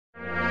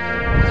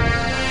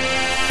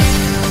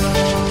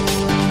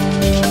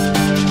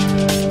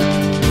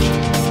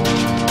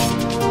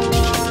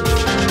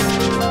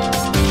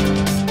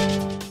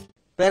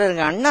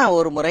பிறகு அண்ணா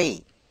ஒரு முறை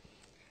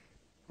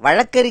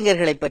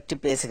வழக்கறிஞர்களை பற்றி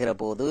பேசுகிற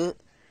போது,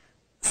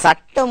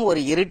 சட்டம்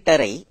ஒரு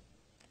இருட்டறை,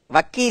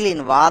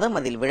 வக்கீலின் வாதம்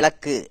அதில்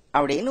விளக்கு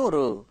அப்படின்னு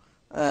ஒரு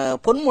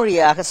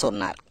பொன்மொழியாக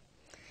சொன்னார்.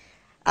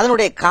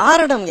 அதனுடைய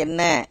காரணம்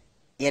என்ன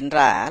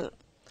என்றால்,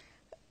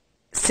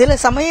 சில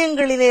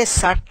சமயங்களிலே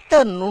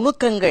சட்ட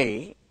நுணுக்கங்கள்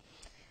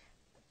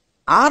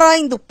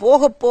ஆராய்ந்து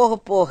போக போக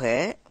போக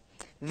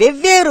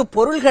வெவ்வேறு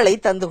பொருள்களை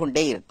தந்து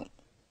கொண்டே இருக்கும்.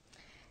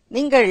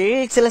 நீங்கள்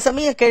சில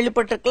சமயம்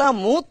கேள்விப்பட்டிருக்கலாம்,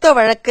 மூத்த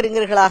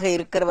வழக்கறிஞர்களாக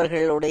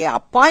இருக்கிறவர்களுடைய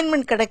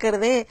அப்பாயின்மெண்ட்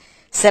கிடைக்கிறதே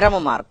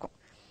சிரமமா இருக்கும்.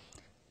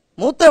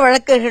 மூத்த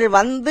வழக்கறிஞர்கள்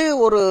வந்து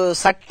ஒரு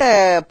சட்ட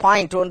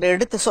பாயிண்ட் ஒன்று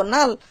எடுத்து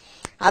சொன்னால்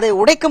அதை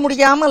உடைக்க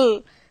முடியாமல்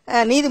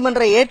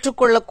நீதிமன்றம்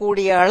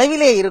ஏற்றுக்கொள்ளக்கூடிய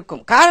அளவிலே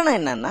இருக்கும். காரணம்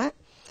என்னன்னா,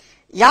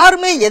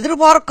 யாருமே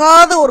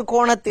எதிர்பார்க்காத ஒரு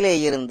கோணத்திலே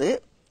இருந்து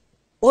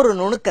ஒரு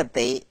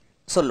நுணுக்கத்தை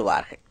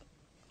சொல்லுவார்கள்.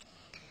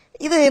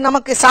 இது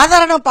நமக்கு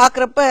சாதாரண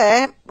பார்க்கிறப்ப,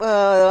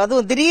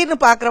 அதுவும் திடீர்னு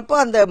பார்க்கிறப்ப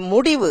அந்த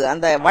முடிவு,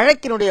 அந்த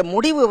வழக்கினுடைய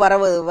முடிவு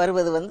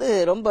வருவது வந்து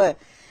ரொம்ப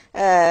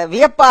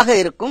வியப்பாக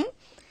இருக்கும்.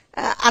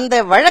 அந்த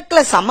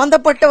வழக்கில்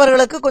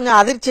சம்பந்தப்பட்டவர்களுக்கு கொஞ்சம்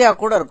அதிர்ச்சியா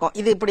கூட இருக்கும்.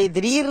 இது இப்படி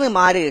திடீர்னு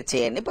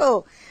மாறிடுச்சேன்னு. இப்போ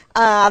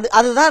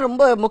அதுதான்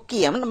ரொம்ப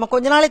முக்கியம். நம்ம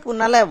கொஞ்ச நாளைக்கு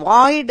முன்னால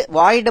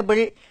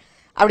வாய்டபிள்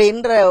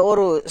அப்படின்ற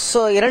ஒரு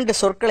இரண்டு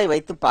சொற்களை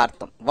வைத்து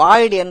பார்த்தோம்.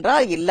 வாய்டு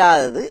என்றால்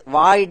இல்லாதது,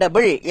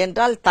 வாய்டபிள்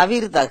என்றால்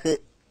தவிர்தகு,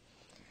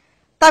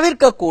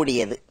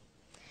 தவிர்க்கக்கூடியது.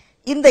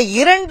 இந்த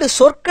இரண்டு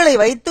சொற்களை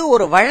வைத்து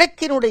ஒரு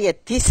வழக்கினுடைய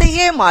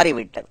திசையே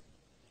மாறிவிட்டது.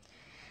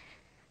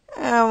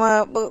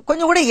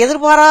 கொஞ்சம் கூட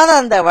எதிர்பாராத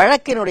அந்த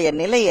வழக்கினுடைய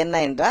நிலை என்ன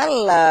என்றால்,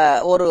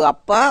 ஒரு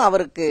அப்பா,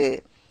 அவருக்கு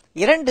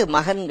 2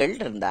 மகன்கள்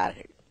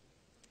இருந்தார்கள்.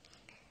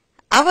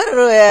 அவர்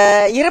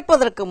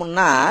இறப்பதற்கு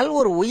முன்னால்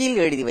ஒரு உயில்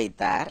எழுதி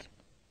வைத்தார்.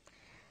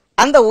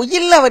 அந்த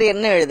உயில் அவர்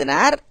என்ன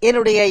எழுதினார்?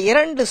 என்னுடைய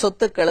 2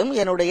 சொத்துக்களும்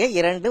என்னுடைய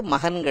 2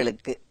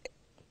 மகன்களுக்கு,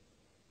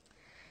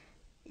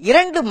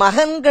 2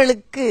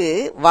 மகன்களுக்கு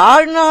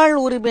வாழ்நாள்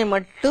உரிமை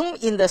மட்டும்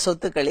இந்த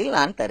சொத்துக்களில்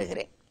நான்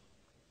தருகிறேன்.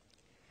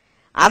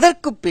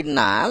 அதற்கு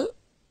பின்னால்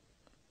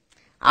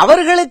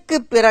அவர்களுக்கு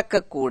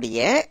பிறக்கக்கூடிய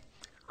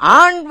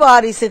ஆண்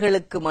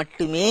வாரிசுகளுக்கு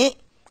மட்டுமே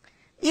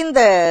இந்த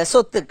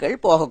சொத்துக்கள்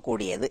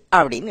போகக்கூடியது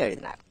அப்படின்னு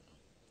எழுதினார்.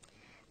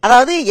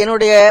 அதாவது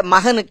என்னுடைய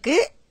மகனுக்கு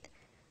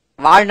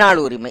வாழ்நாள்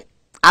உரிமை,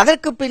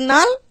 அதற்கு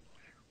பின்னால்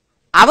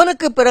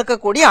அவனுக்கு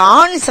பிறக்கக்கூடிய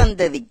ஆண்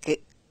சந்ததிக்கு.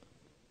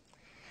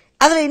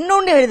 அதுல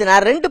இன்னொன்னு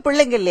எழுதினார், 2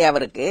 பிள்ளைங்க இல்லையா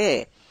அவருக்கு,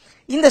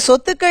 இந்த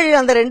சொத்துக்கள்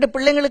அந்த 2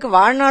 பிள்ளைங்களுக்கு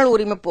வாழ்நாள்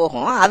உரிமை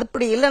போகும்.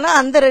 அப்படி இல்லைன்னா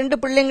அந்த 2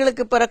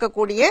 பிள்ளைங்களுக்கு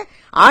பிறக்கக்கூடிய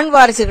ஆண்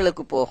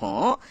வாரிசுகளுக்கு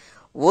போகும்.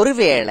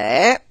 ஒருவேளை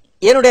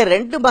என்னுடைய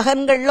 2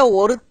 மகன்கள்ல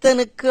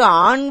ஒருத்தனுக்கு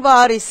ஆண்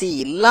வாரிசு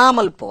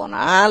இல்லாமல்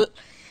போனால்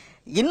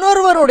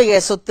இன்னொருவருடைய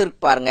சொத்து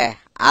பாருங்க,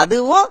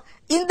 அதுவும்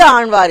இந்த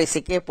ஆண்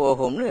வாரிசுக்கே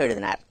போகும்னு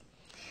எழுதினார்.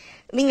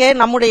 நீங்க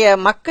நம்முடைய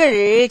மக்கள்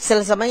சில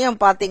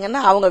சமயம்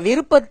பாத்தீங்கன்னா அவங்க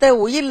விருப்பத்தை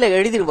உயில்ல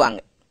எழுதிடுவாங்க.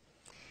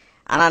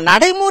 ஆனா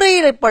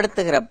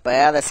நடைமுறைப்படுத்துகிறப்ப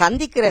அதை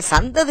சந்திக்கிற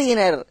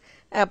சந்ததியினர்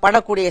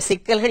படக்கூடிய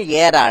சிக்கல்கள்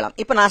ஏராளம்.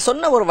 இப்ப நான்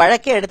சொன்ன ஒரு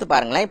வழக்கே எடுத்து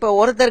பாருங்களேன். இப்ப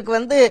ஒருத்தருக்கு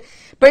வந்து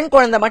பெண்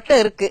குழந்தை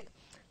மட்டும் இருக்கு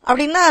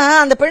அப்படின்னா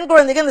அந்த பெண்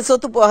குழந்தைக்கு அந்த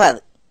சொத்து போகாது.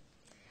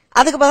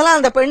 அதுக்கு பதிலாக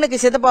அந்த பெண்ணுக்கு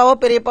சித்தப்பாவோ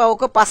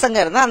பெரியப்பாவுக்கோ பசங்க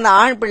இருந்தா அந்த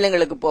ஆண்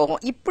பிள்ளைங்களுக்கு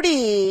போகும். இப்படி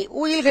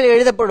உயில்கள்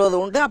எழுதப்படுவது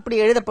உண்டு. அப்படி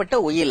எழுதப்பட்ட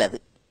உயில் அது.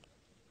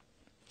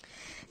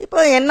 இப்போ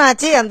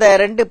என்னாச்சு, அந்த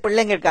 2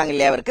 பிள்ளைங்க இருக்காங்க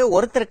இல்லையா அவருக்கு,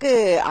 ஒருத்தருக்கு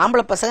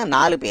ஆம்பளை பசங்க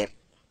 4 பேர்,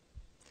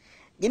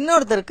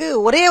 இன்னொருத்தருக்கு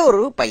ஒரே ஒரு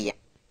பையன்.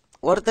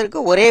 ஒருத்தருக்கு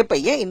ஒரே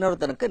பையன்,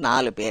 இன்னொருத்தருக்கு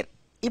 4 பேர்.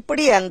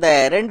 இப்படி அந்த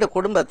 2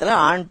 குடும்பத்துல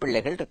ஆண்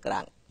பிள்ளைகள்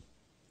இருக்கிறாங்க.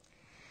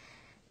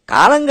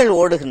 காலங்கள்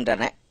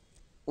ஓடுகின்றன.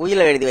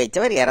 உயில் எழுதி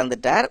வைத்தவர்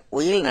இறந்துட்டார்.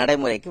 உயில்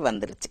நடைமுறைக்கு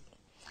வந்துருச்சு.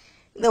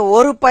 இந்த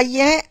ஒரு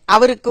பையன்,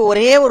 அவருக்கு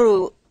ஒரே ஒரு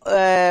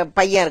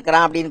பையன்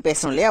இருக்கிறான் அப்படின்னு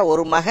பேசணும் இல்லையா,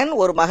 ஒரு மகன்,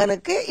 ஒரு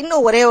மகனுக்கு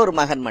இன்னும் ஒரே ஒரு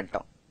மகன்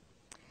மட்டும்.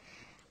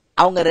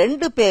 அவங்க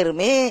 2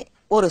 பேருமே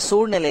ஒரு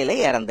சூழ்நிலையில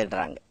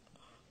இறந்துடுறாங்க.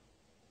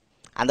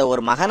 அந்த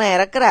ஒரு மகனை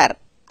இறக்குறார்.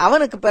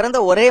 அவனுக்கு பிறந்த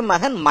ஒரே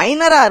மகன்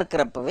மைனரா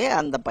இருக்கிறப்பவே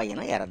அந்த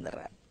பையனை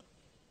இறந்துடுறார்.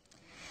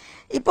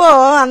 இப்போ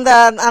அந்த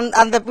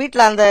அந்த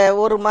வீட்டுல அந்த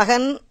ஒரு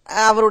மகன்,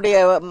 அவருடைய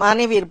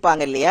மனைவி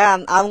இருப்பாங்க இல்லையா,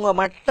 அவங்க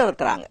மட்டும்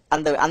இருக்கிறாங்க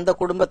அந்த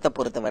குடும்பத்தை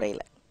பொறுத்த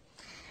வரையில.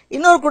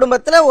 இன்னொரு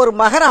குடும்பத்துல ஒரு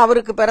மகன்,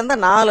 அவருக்கு பிறந்த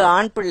 4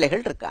 ஆண்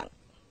பிள்ளைகள் இருக்காங்க.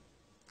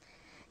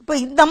 இப்ப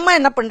இந்த அம்மா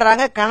என்ன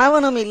பண்றாங்க,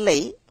 கணவனும் இல்லை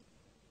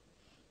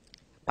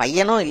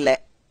பையனும் இல்லை,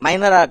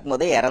 மைனரா இருக்கும்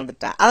போதே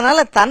இறந்துட்டான்.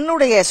 அதனால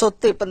தன்னுடைய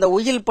சொத்து, இப்ப இந்த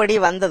உயில் படி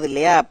வந்தது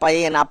இல்லையா,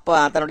 பையன் அப்பா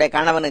தன்னுடைய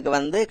கணவனுக்கு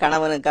வந்து,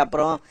 கணவனுக்கு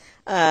அப்புறம்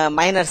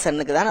மைனர்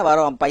சன்னுக்கு தானே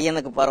வரும்,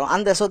 பையனுக்கு வரும்.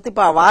 அந்த சொத்து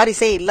இப்ப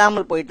வாரிசே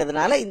இல்லாமல்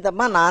போயிட்டதுனால இந்த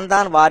அம்மா நான்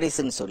தான்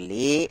வாரிசுன்னு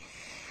சொல்லி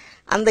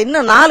அந்த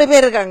இன்னும் 4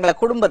 பேர் இருக்காங்களே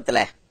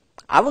குடும்பத்துல,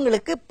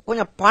 அவங்களுக்கு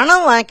கொஞ்சம்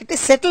பணம் வாங்கிட்டு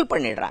செட்டில்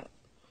பண்ணிடுறாங்க.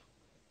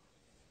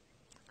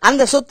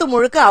 அந்த சொத்து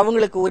முழுக்க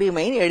அவங்களுக்கு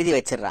உரிமைன்னு எழுதி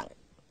வச்சிடறாங்க.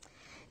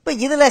 இப்ப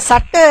இதுல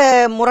சட்ட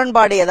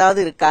முரண்பாடு ஏதாவது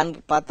இருக்கான்னு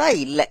பார்த்தா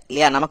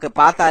இல்லையா, நமக்கு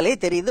பார்த்தாலே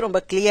தெரியுது, ரொம்ப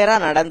கிளியரா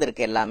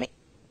நடந்திருக்கு எல்லாமே.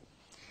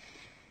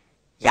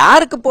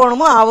 யாருக்கு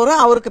போகணுமோ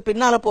அவரும், அவருக்கு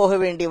பின்னால போக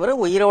வேண்டியவர்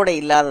உயிரோட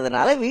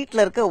இல்லாததுனால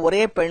வீட்டுல இருக்க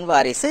ஒரே பெண்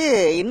வாரிசு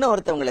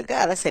இன்னொருத்தவங்களுக்கு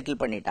அதை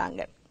செட்டில்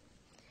பண்ணிட்டாங்க.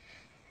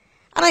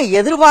 ஆனா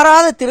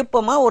எதிர்பாராத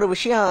திருப்பமா ஒரு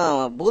விஷயம்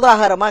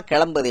பூதாகரமா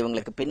கிளம்புது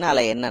இவங்களுக்கு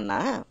பின்னால. என்னன்னா,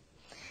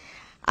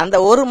 அந்த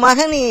ஒரு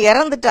மகன்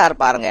இறந்துட்டார்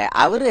பாருங்க.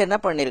 அவரு என்ன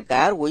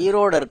பண்ணிருக்கார்,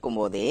 உயிரோடு இருக்கும்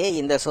போதே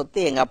இந்த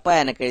சொத்து எங்க அப்பா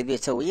எனக்கு எழுதி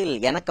வச்ச உயில்,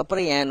 எனக்கு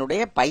அப்புறம்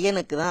என்னுடைய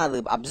பையனுக்கு தான்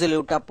அது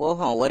அப்சல்யூட்டா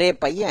போகும், ஒரே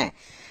பையன்.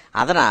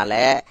 அதனால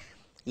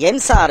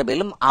என்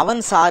சார்பிலும்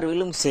அவன்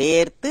சார்பிலும்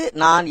சேர்த்து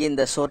நான்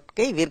இந்த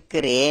சொத்தை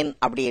விற்கிறேன்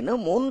அப்படின்னு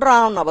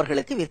 3ஆம்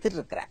நபர்களுக்கு வித்துட்டு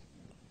இருக்கிறேன்.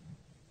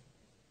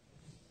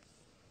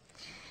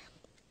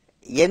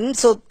 என்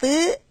சொத்து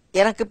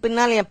எனக்கு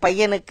பின்னால் என்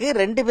பையனுக்கு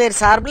 2 பேர்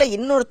சார்பில்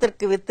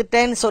இன்னொருத்தருக்கு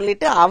வித்துட்டேன்னு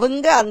சொல்லிட்டு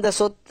அவங்க அந்த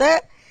சொத்தை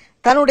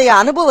தன்னுடைய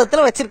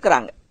அனுபவத்துல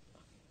வச்சிருக்கிறாங்க.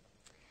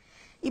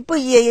 இப்போ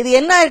இது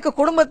என்ன இருக்கு,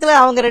 குடும்பத்துல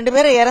அவங்க 2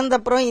 பேரும் இறந்த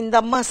அப்புறம் இந்த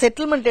அம்மா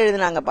செட்டில்மெண்ட்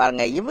எழுதினாங்க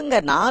பாருங்க.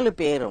 இவங்க 4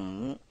 பேரும்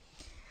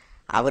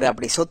அவர்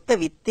அப்படி சொத்தை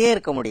வித்தே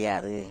இருக்க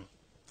முடியாது,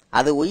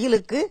 அது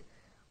உயிலுக்கு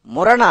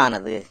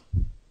முரணானது.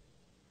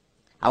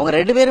 அவங்க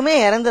 2 பேருமே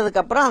இறந்ததுக்கு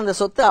அப்புறம் அந்த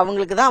சொத்து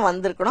அவங்களுக்கு தான்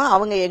வந்திருக்கணும்,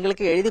 அவங்க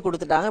எங்களுக்கு எழுதி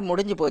கொடுத்துட்டாங்க,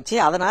 முடிஞ்சு போச்சு.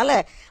 அதனால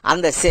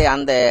அந்த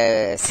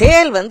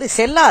சேல்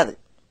செல்லாது,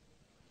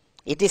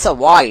 இட் இஸ் அ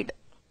வாய்ட்.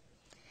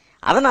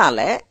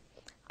 அதனால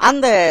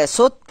அந்த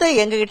சொத்தை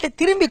எங்ககிட்ட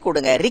திரும்பி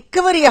கொடுங்க,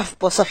 ரிகவரி ஆஃப்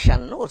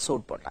பொசஷன் ஒரு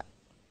சூட் போட்டாங்க.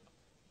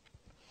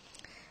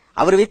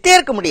 அவர் வித்தே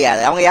இருக்க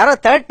முடியாது, அவங்க யாரோ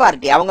தேர்ட்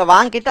பார்ட்டி, அவங்க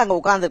வாங்கிட்டு அங்க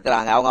உட்கார்ந்து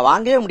இருக்கிறாங்க, அவங்க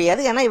வாங்கவே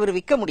முடியாது, ஏன்னா இவர்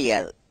விற்க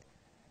முடியாது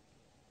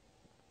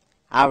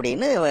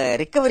அப்படின்னு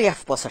ரிகவரி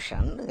ஆஃப்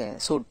பொசஷன்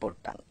சூட்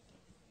போட்டாங்க.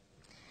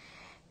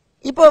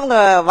 இப்போ அவங்க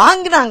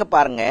வாங்கினாங்க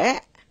பாருங்க,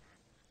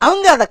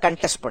 அவங்க அதை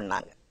கண்டெஸ்ட்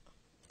பண்ணாங்க.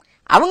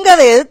 அவங்க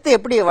அதை எதிர்த்து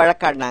எப்படி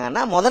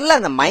வழக்காடினாங்கன்னா, முதல்ல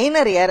அந்த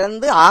மைனர்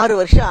இறந்து 6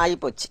 வருஷம் ஆகி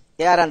போச்சு.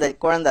 யார் அந்த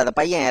குழந்தை, அந்த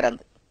பையன்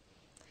இறந்து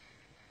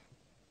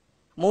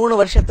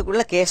 3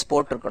 வருஷத்துக்குள்ள கேஸ்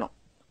போட்டிருக்கணும்,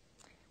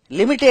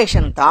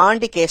 லிமிட்டேஷன்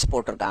தாண்டி கேஸ்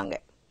போட்டிருக்காங்க,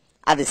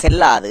 அது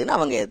செல்லாதுன்னு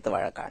அவங்க எதிர்த்து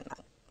வழக்காடினாங்க.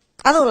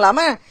 அதுவும்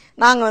இல்லாம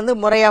நாங்க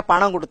முறையா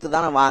பணம் கொடுத்து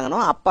தானே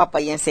வாங்கணும், அப்பா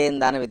பையன்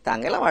சேர்ந்தானே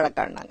வித்தாங்க, எல்லாம்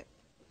வழக்காடினாங்க.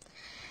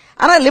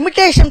 ஆனா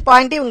லிமிட்டேஷன்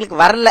பாயிண்ட்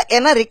இவங்களுக்கு வரல,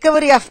 ஏன்னா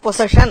ரிகவரி ஆஃப்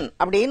பொசஷன்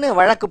அப்படின்னு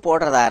வழக்கு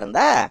போடுறதா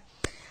இருந்தா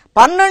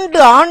 12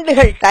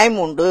 ஆண்டுகள் டைம்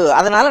உண்டு,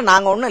 அதனால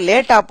நாங்க ஒன்னும்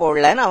லேட்டா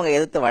போடலன்னு அவங்க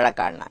எதிர்த்து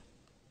வழக்காடினாங்க.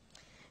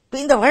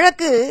 இப்ப இந்த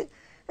வழக்கு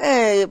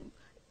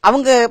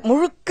அவங்க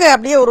முழுக்க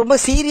அப்படியே ரொம்ப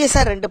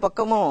சீரியஸா 2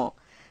 பக்கமும்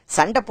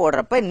சண்டை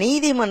போடுறப்ப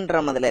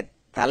நீதிமன்றம் அதுல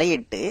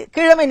தலையிட்டு,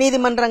 கீழமை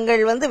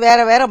நீதிமன்றங்கள் வேற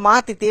வேற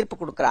மாத்தி தீர்ப்பு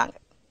கொடுக்கறாங்க.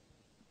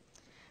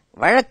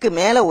 வழக்கு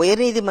மேல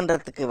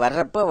உயர்நீதிமன்றத்துக்கு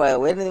வர்றப்ப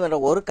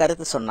உயர்நீதிமன்றம் ஒரு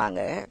கருத்து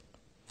சொன்னாங்க,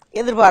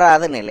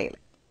 எதிர்பாராத நிலையில.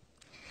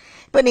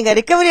 இப்ப நீங்க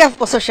ரிகவரி ஆஃப்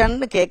பொசஷன்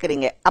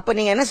கேக்குறீங்க, அப்ப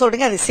நீங்க என்ன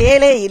சொல்றீங்க, அது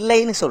சேலே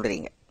இல்லைன்னு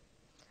சொல்றீங்க.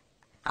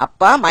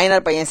 அப்பா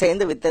மைனர் பையன்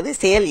சேர்ந்து வித்தது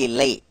சேல்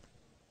இல்லை,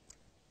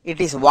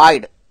 இட் இஸ்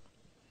வாய்டு.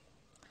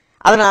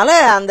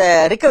 அதனால அந்த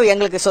ரிகவரி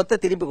எங்களுக்கு சொத்தை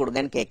திருப்பி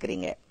கொடுங்கன்னு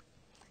கேக்குறீங்க.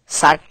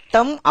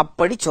 சட்டம்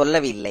அப்படி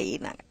சொல்லவில்லை.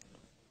 நாங்க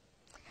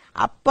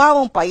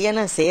அப்பாவும்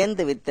பையனும்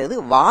சேர்ந்து வித்தது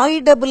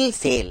வாய்டபிள்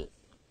சேல்,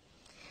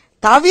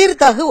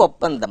 தவிர்த்தகு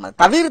ஒப்பந்தம்,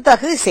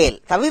 தவிர்த்தகு சேல்,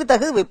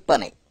 தவிர்த்தகு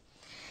விற்பனை.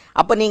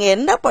 அப்ப நீங்க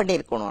என்ன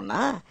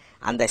பண்ணிருக்கணும்னா,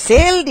 அந்த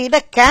சேல் டீட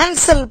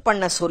கேன்சல்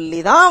பண்ண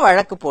சொல்லிதான்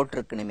வழக்கு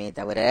போட்டிருக்கணுமே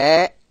தவிர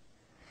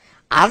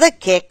அதை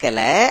கேட்கல.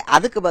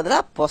 அதுக்கு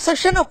பதிலா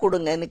பொசஷனை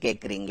கொடுங்கன்னு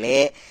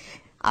கேக்குறீங்களே,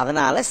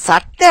 அதனால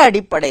சட்ட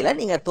அடிப்படையில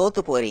நீங்க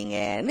தோத்து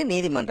போறீங்கன்னு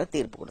நீதிமன்ற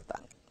தீர்ப்பு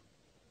கொடுத்தாங்க.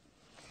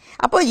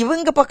 அப்போ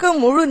இவங்க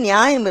பக்கம் முழு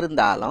நியாயம்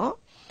இருந்தாலும்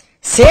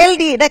சேல்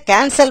டீட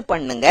கேன்சல்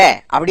பண்ணுங்க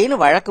அப்படின்னு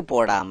வழக்கு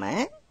போடாம,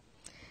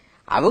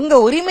 அவங்க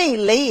உரிமை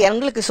இல்லை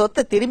எங்களுக்கு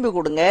சொத்தை திரும்பி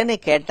கொடுங்கன்னு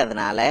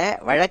கேட்டதுனால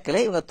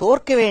வழக்குல இவங்க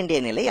தோற்க வேண்டிய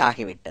நிலை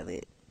ஆகிவிட்டது.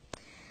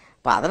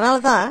 இப்ப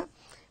அதனாலதான்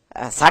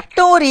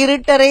சட்டம் ஒரு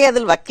இருட்டரை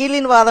அதில்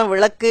வக்கீலின் வாதம்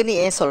விளக்குன்னு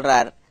ஏன்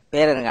சொல்றார்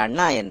பேரறிஞர்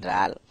அண்ணா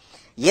என்றால்,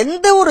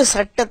 எந்த ஒரு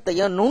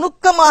சட்டத்தையும்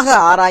நுணுக்கமாக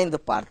ஆராய்ந்து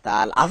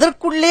பார்த்தால்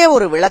அதற்குள்ளே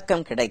ஒரு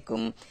விளக்கம்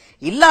கிடைக்கும்,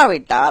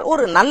 இல்லாவிட்டால்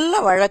ஒரு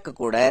நல்ல வழக்கு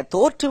கூட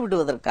தோற்று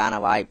விடுவதற்கான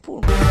வாய்ப்பு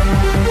உண்டு.